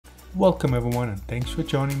Welcome everyone and thanks for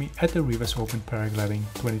joining me at the Rivas Open Paragliding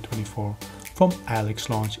 2024 from Alex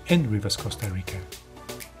Launch in Rivas, Costa Rica.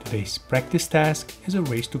 Today's practice task is a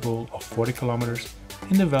race to goal of 40 kilometers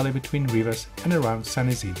in the valley between Rivas and around San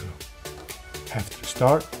Isidro. After the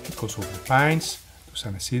start, it goes over the pines to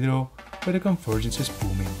San Isidro where the convergence is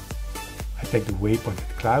booming. I take the waypoint at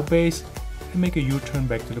the cloud base and make a U-turn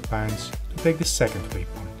back to the pines to take the second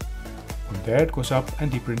waypoint. From there it goes up and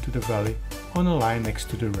deeper into the valley on a line next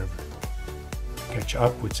to the river. I catch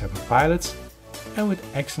up with 7 pilots and with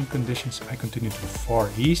excellent conditions I continue to the far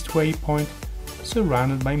east waypoint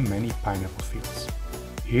surrounded by many pineapple fields.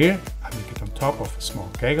 Here I make it on top of a small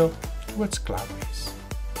kegel towards cloud base.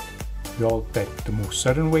 We all take the most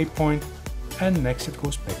southern waypoint and next it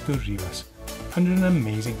goes back to Rivas under an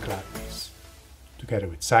amazing cloud base. Together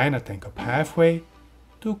with Zion I tank up halfway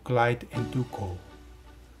to glide into goal.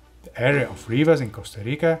 The area of Rivas in Costa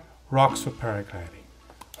Rica rocks for paragliding.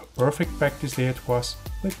 A perfect practice day it was,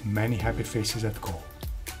 with many happy faces at goal.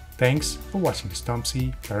 Thanks for watching this Tom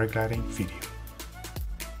C paragliding video.